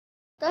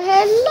तो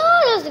हेलो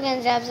दोस्तों,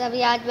 कैसे आप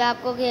सभी। आज मैं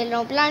आपको खेल रहा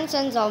हूँ प्लांट्स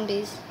एंड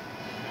ज़ॉम्बीज़,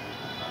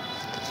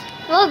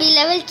 वो भी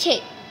लेवल 6,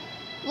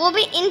 वो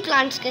भी इन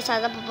प्लांट्स के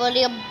साथ। अब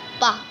बोलिए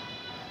अब्बा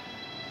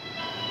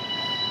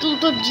तू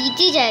तो जीत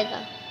ही जाएगा,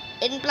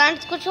 इन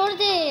प्लांट्स को छोड़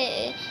दे,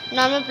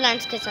 नॉर्मल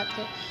प्लांट्स के साथ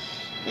है।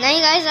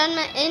 नहीं गाइस, आज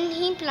मैं इन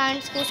ही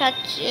प्लांट्स के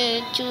साथ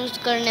चूज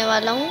करने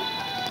वाला हूँ।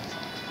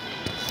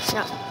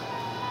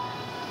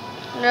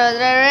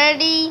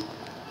 Ready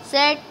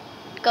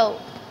set go.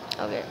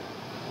 ओके,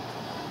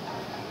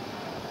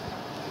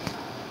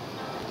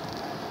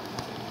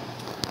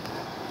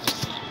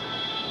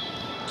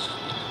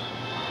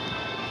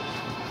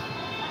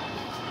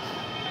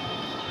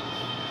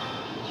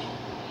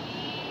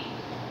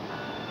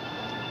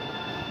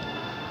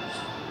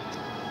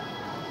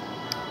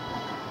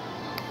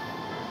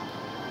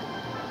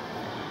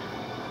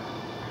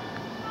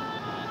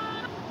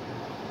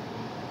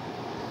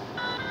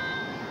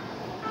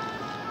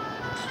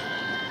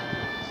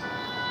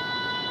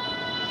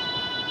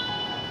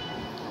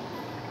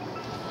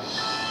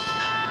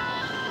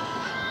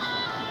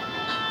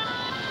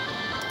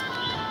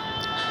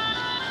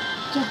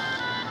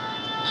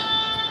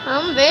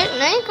 हम वेट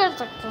नहीं कर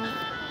सकते हैं।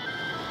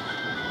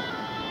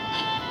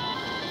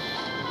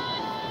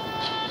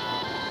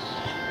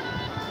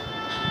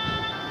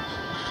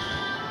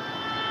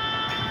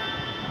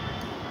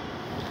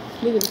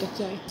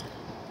 कच्चा है।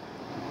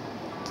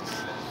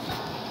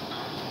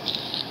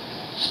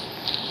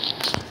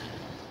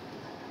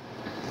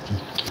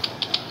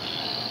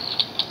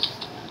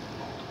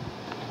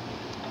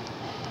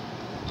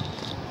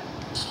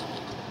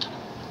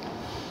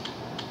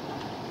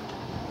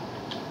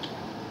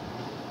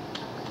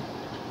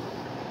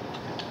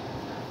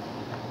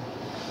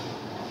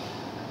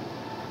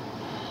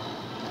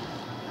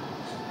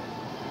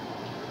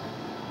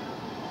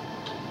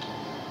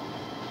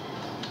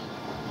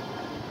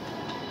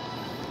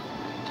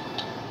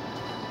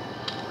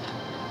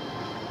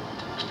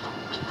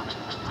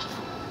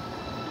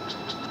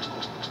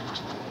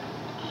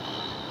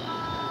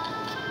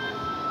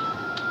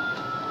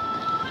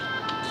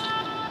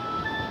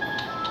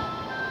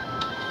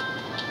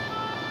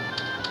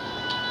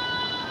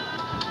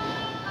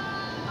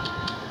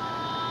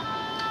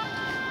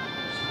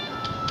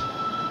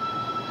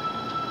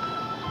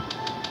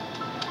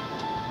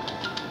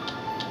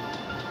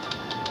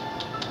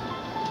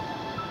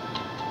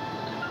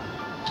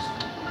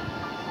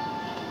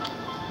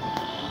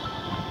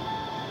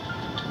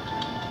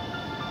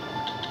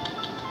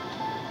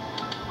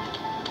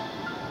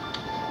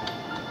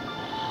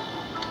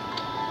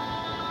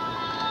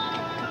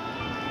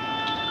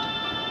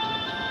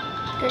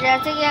 तो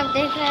जैसे कि आप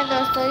देख रहे हैं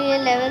दोस्तों, ये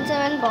लेवल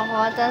 7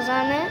 बहुत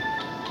आसान है,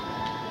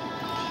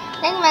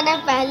 लेकिन मैंने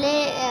पहले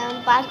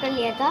पास कर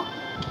लिया था।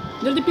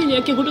 जल्दी पी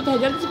लीजिए, घुटो तो है,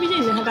 जल्दी से पी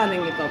लीजिए, हटा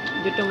देंगे तो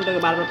जुट्टे मुट्टे के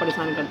बार बार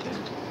परेशान करते हैं।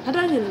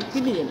 हटा दीजिए, पी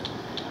लीजिए ना,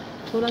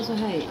 थोड़ा सा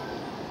है,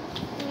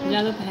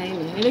 ज़्यादा तो है ही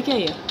नहीं। ये क्या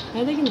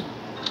है देखिए ना,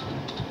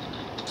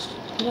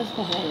 थोड़ा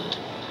सा है।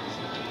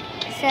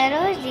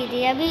 सरोज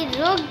दीदी अभी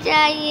रुक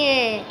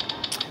जाइए,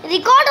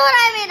 रिकॉर्ड हो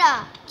रहा है मेरा।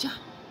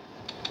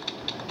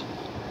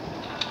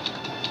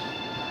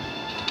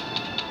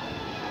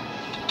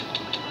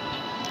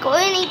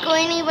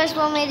 कोई नहीं, बस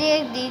वो मेरी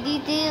एक दीदी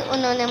थी,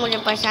 उन्होंने मुझे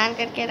परेशान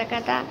करके रखा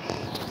था,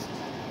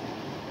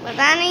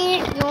 पता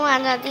नहीं क्यों आ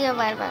जाती है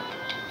बार बार।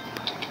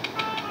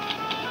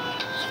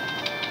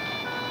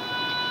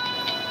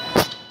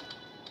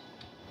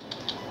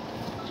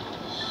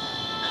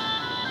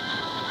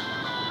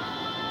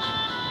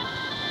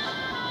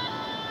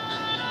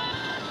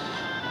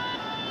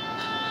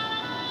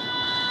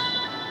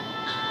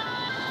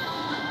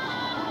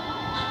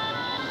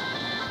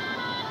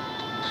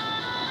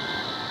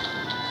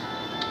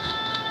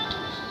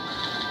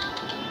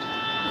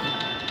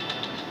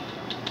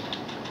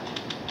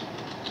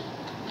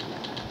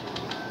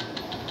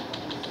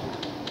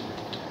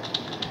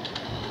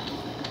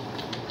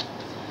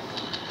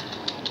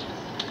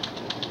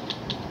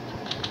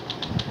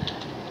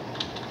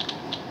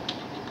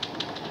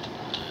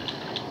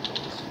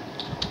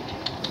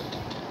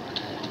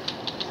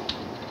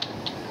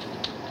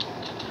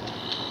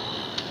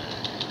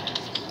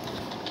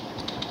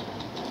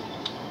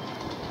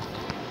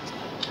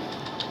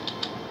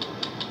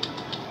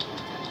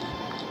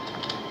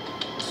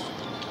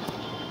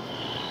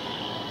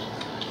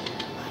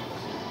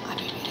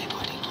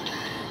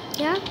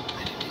 क्या?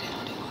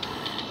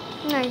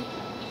 नहीं,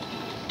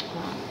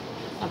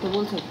 आप तो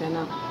बोल सकते हैं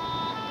ना।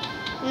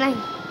 नहीं,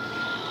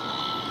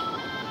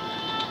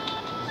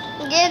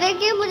 ये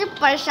देखिए मुझे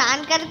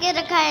परेशान करके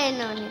रखा है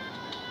इन्होंने,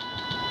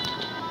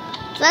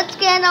 सच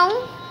कह रहा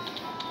हूँ।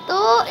 तो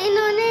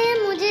इन्होंने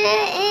मुझे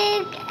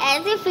एक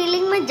ऐसी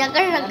फीलिंग में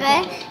जकड़ रखा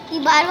है कि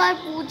बार बार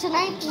पूछना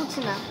ही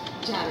पूछना।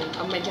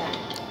 अब मैं जा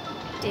रही,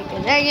 ठीक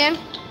है, जाइए।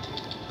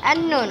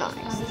 And no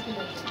noise.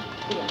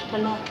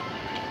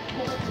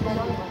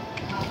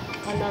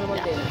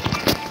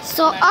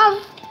 सो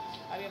अब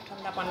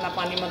ठंडा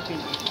पानी मत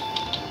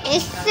पीजिए।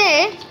 इससे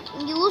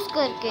यूज़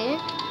करके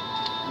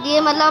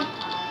ये मतलब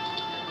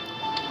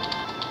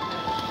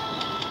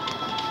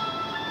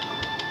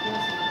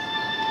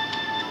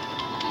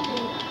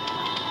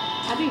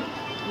अभी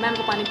मैम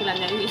को पानी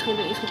पिलाने आई, इसको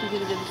पीछे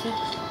जल्दी से।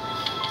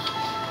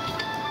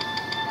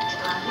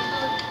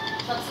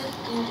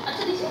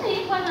 अच्छा दीजिए ना,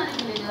 एक बार आने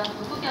के लिए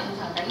आपको क्या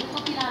बुझाता है,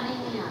 इनको पिलाने ही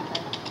नहीं आता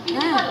है।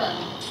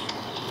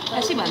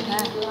 ऐसी बात है,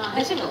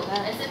 ऐसी बात है।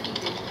 ऐसे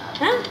पीते हैं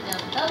हाँ?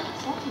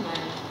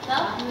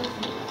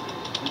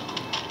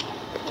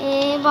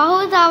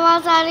 बहुत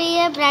आवाज़ आ रही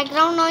है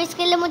बैकग्राउंड नॉइज़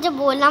के लिए, मुझे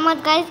बोलना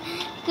मत गाइस,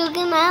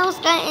 क्योंकि मैं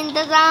उसका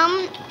इंतज़ाम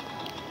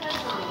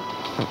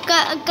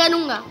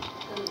करूँगा।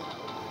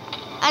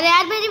 अरे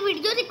यार मेरी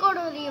वीडियो रिकॉर्ड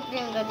हो रही है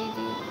प्रियंका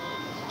दीदी।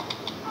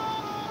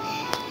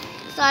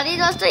 सॉरी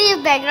दोस्तों, ये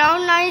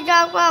बैकग्राउंड नॉइज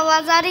आपको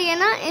आवाज़ आ रही है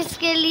ना,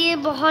 इसके लिए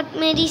बहुत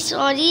मेरी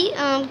सॉरी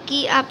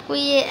कि आपको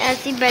ये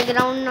ऐसी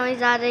बैकग्राउंड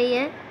नॉइज आ रही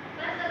है।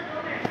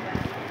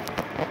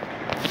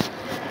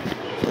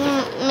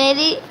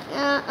 मेरी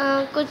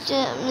कुछ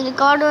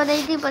रिकॉर्ड हो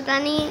रही थी, पता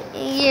नहीं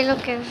ये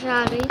लोग कैसे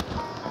आ गई।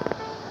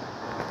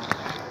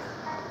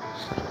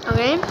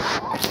 ओके,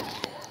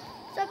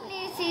 तो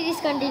अपनी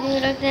सीरीज़ कंटिन्यू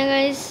रखते हैं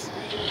गाइस।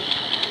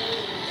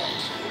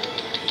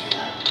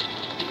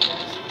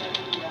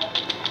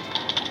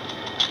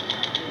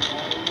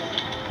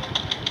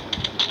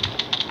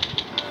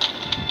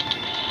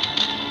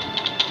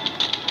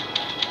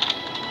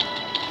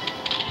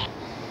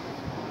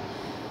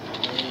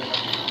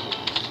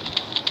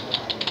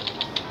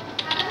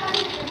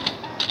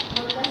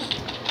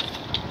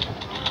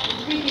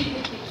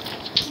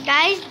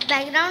 गाइस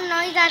बैकग्राउंड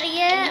नॉइज आ रही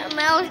है,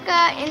 मैं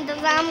उसका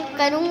इंतज़ाम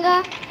करूँगा।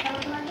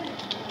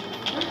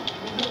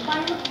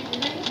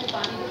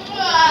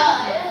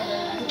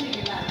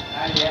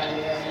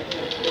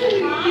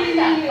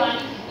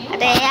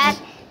 अरे यार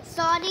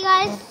सॉरी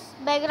गाइस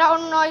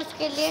बैकग्राउंड नॉइज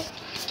के लिए,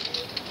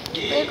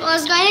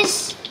 बिकॉज गाइस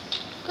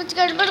कुछ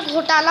गड़बड़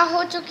घोटाला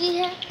हो चुकी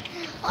है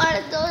और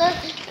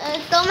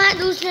तो मैं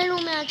दूसरे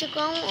रूम में आ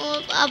चुका हूँ और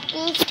आपको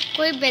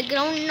कोई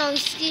बैकग्राउंड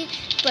नॉइज की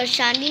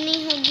परेशानी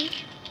नहीं होगी।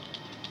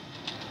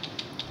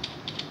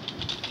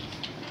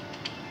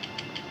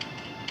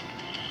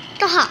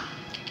 तो हाँ,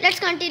 लेट्स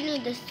कंटिन्यू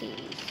दिस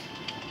सीरीज।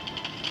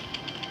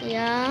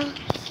 या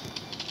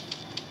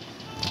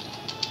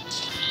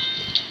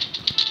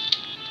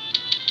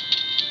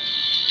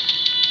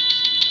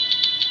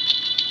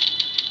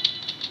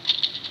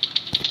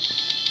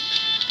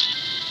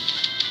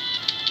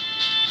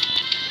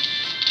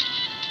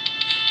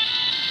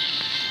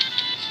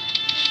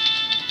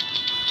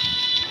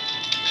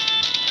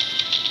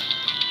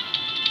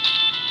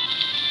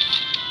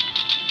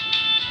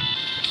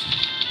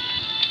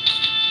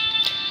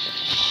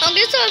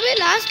ओके, सो अभी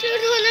लास्ट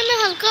लोड होने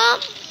में हल्का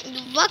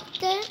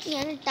वक्त है,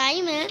 यानी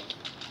टाइम है।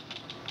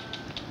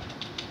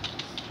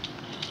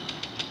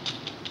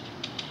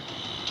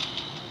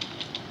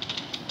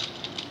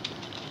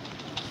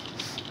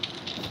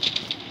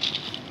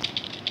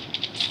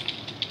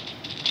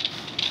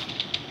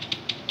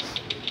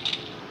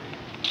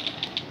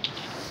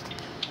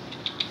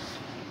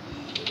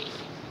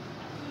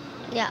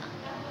 या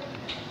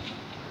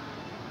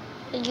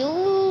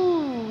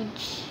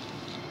ह्यूज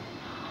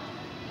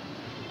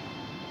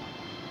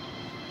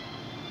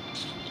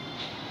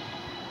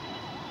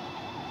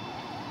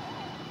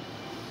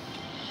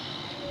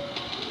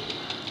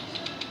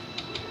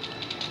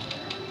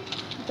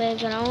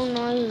बैकग्राउंड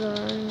नॉइज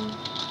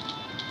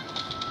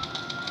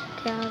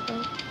क्या है?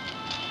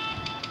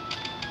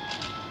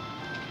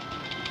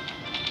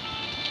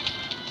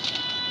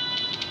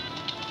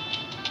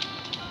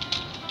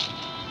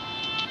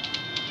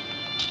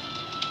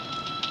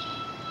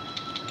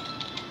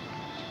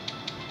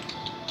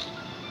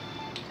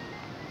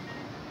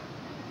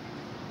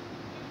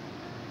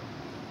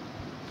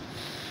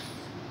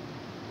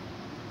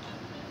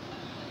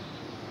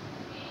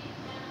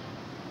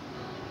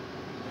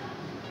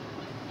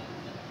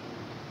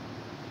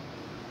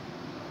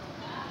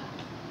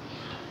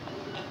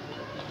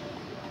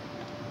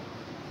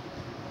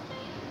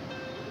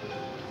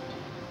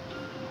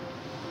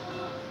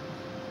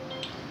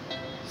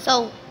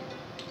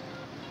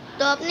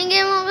 तो अपनी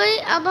गेम हो गई।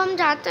 अब हम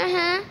जाते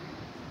हैं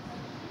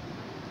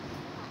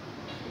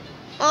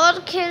और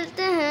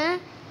खेलते हैं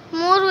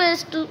मोर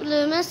वेज टू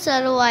प्ले में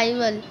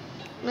सर्वाइवल।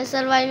 मैं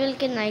सर्वाइवल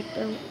के नाइट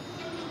पे हूँ।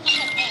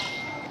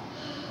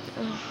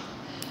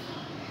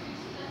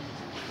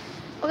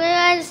 Okay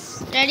guys,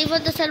 ready for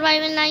the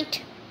survival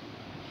night.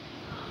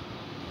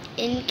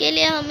 इनके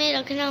लिए हमें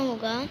रखना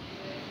होगा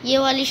ये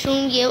वाली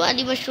शूम, ये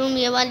वाली मशरूम,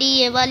 ये वाली,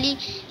 ये वाली,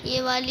 ये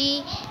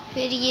वाली,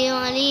 फिर ये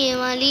वाली, ये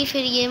वाली,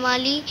 फिर ये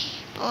वाली,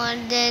 और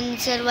देन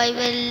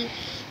सर्वाइवल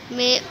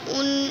में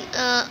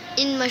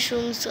इन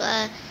मशरूम्स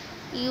का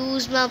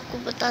यूज़ मैं आपको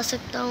बता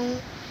सकता हूँ।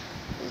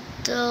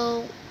 तो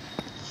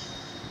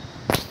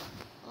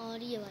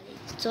और ये वाली,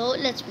 so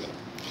let's play.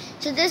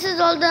 So this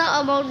is all the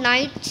about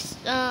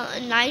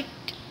night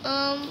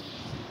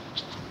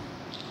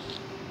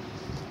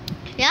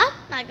yeah,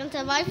 I can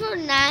survive for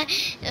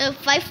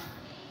 5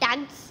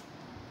 tags.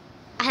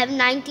 I have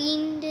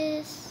 19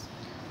 days.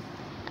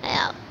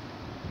 Yeah,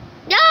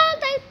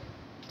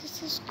 this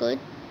is good.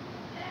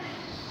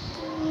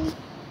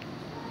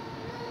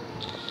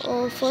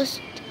 Oh,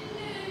 first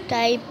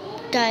type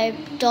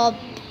top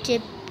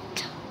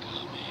Egypt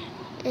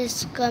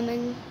is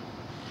coming.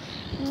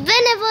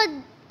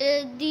 Whenever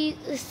they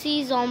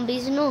see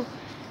zombies,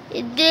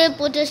 they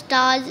put a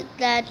star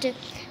that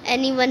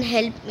anyone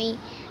help me,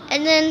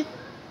 and then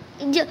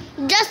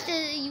just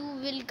you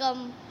will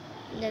come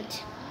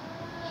that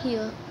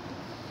here.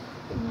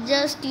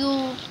 Just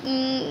you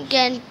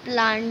can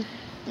plan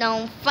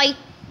now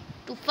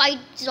to fight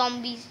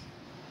zombies.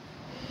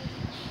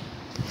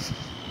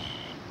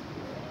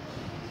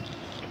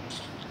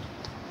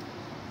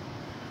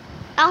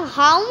 Now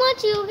how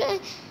much you can?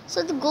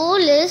 So the goal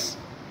is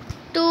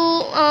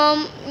to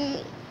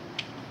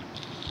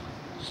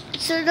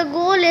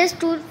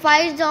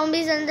fight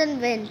zombies and then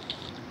win.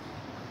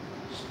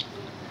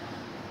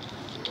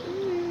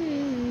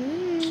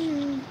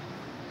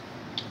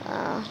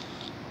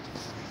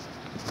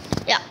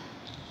 Yeah.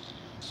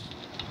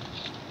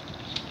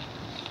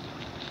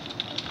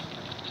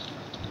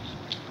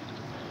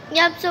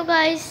 Yep. So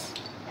guys,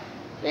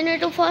 we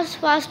need to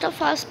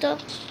faster.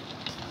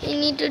 We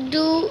need to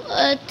do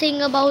a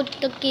thing about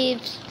the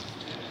caves.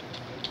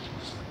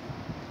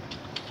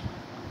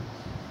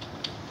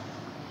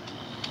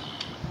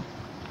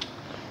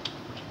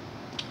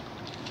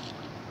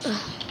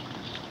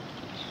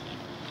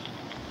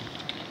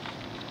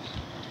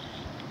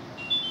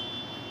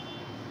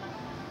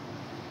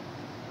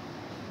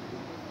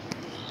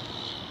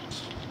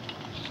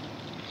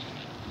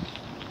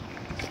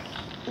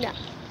 Yeah.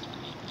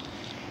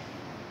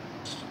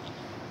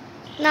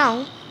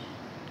 Now,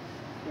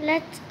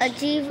 let's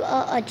achieve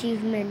a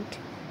achievement.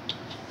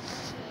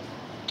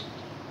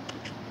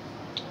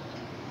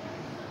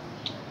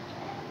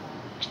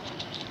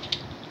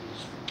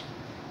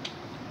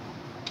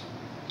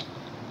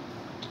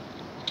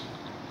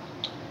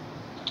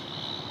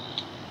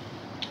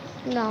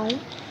 Now,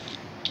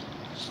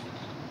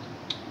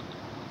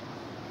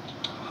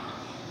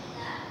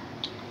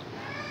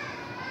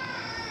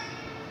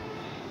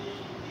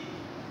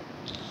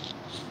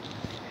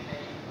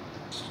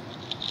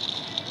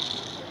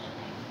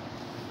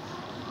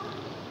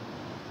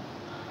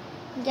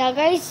 yeah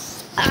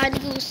guys, are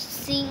you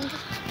seeing?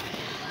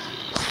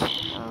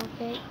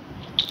 Okay.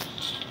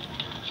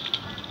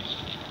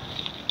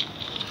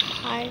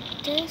 Hide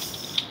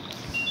this.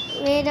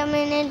 Wait a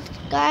minute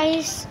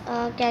guys.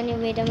 Can you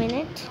wait a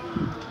minute?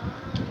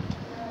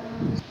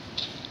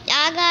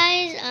 Yeah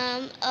guys,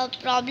 a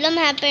problem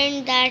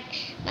happened that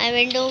my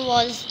window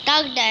was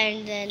stuck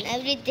and then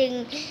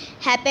everything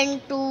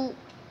happened to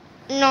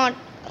not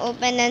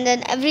open and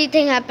then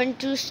everything happened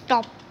to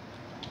stop.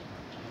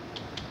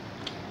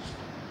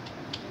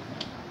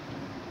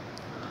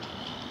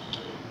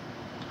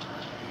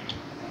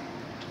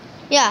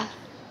 Yeah.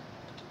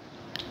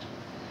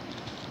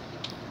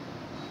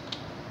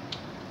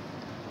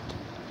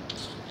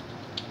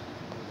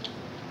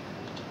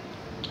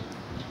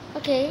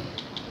 Okay.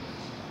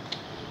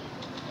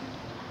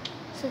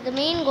 So the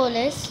main goal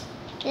is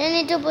you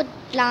need to put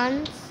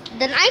plants,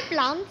 the night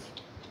plants,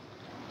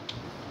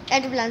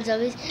 and plant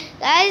service.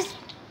 Guys,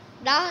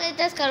 now it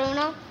is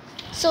Corona.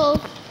 So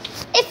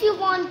if you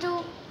want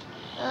to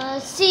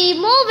see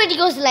more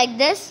videos like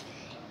this,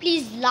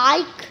 please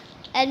like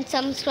and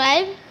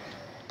subscribe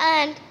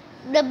and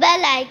the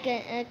bell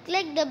icon.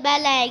 Click the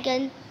bell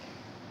icon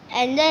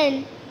and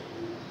then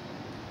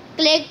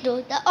click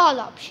to the all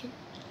option.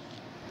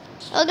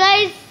 Oh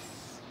guys.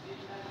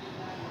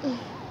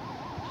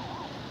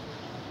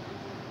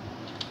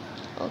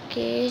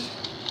 Okay.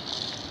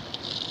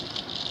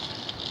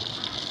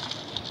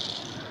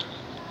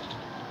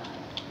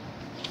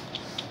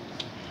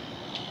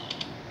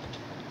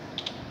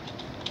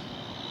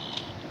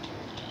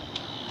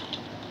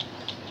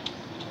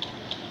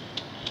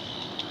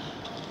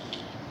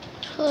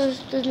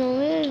 First, there's no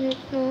way is it?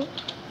 No.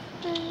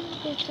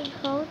 It's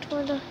out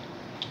for the.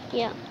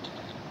 Yeah.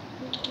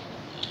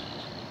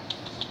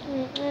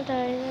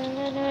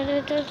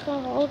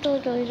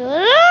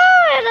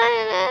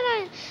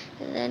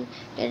 And then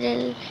it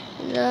will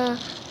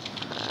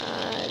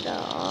the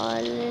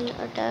all in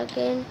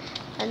attacking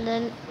and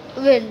then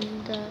win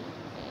the.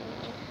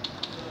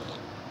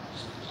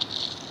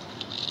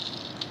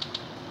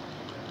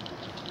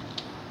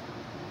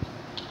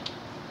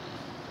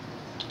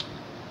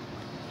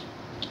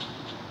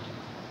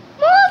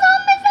 More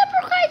zombies are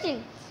progressing.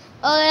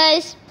 Oh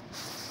guys.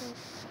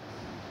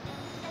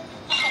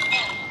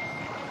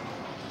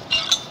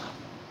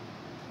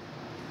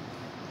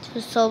 So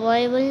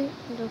survival,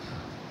 the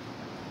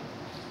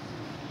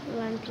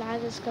one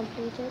flag is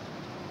completed.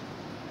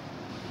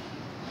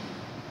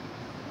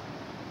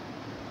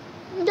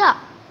 Yeah.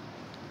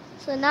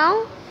 So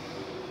now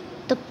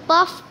the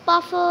puff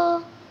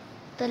puffer,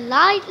 the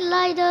light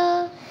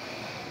lighter,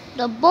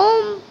 the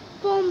bomb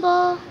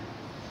bomber,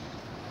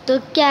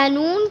 the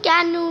cannon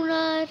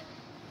cannoner,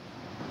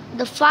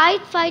 the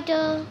fight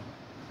fighter,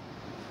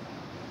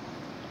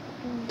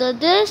 the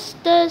this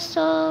the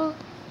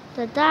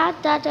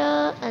that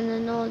and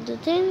then all the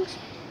things.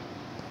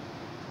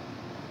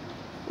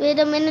 Wait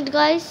a minute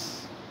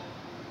guys.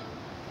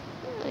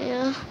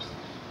 Yeah.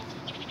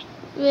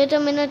 Wait a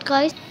minute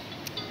guys.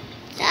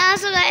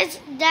 So guys,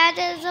 that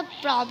is a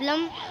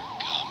problem.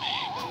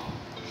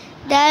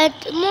 That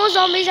more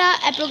zombies are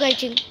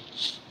approaching.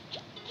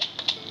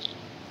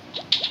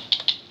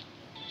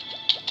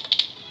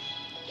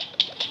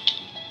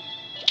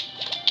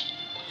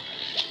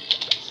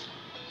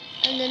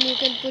 And then you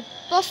can put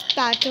puff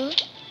batter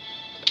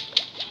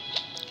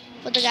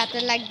for the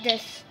gather like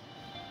this.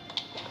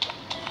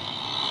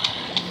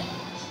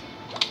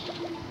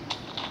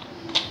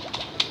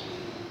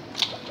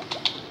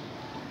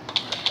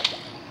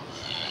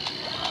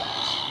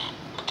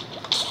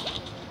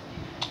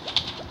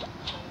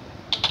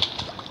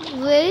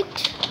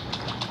 Wait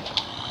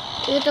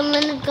a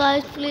minute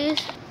guys, please.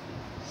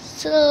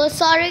 So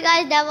sorry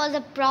guys, there was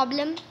a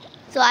problem,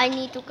 so I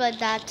need to cut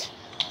that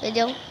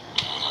video.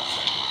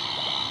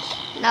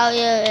 Now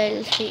you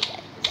will see.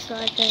 So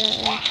I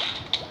can,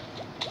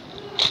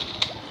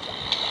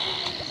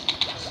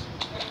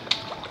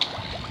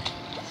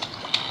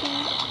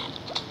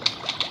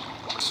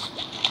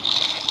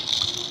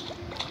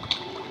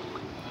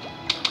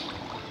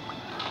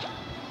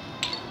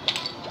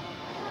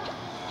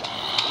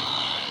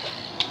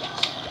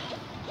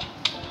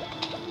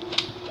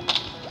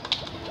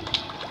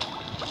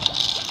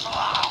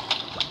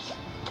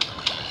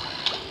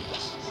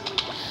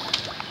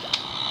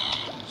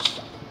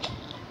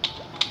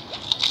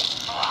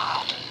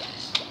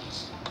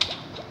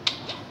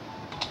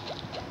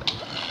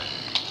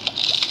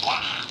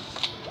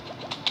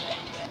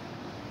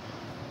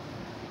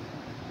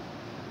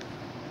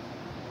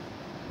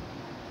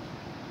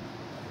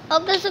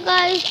 okay, so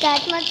guys,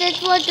 that much it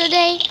for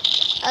today.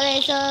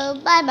 Okay, so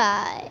bye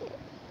bye.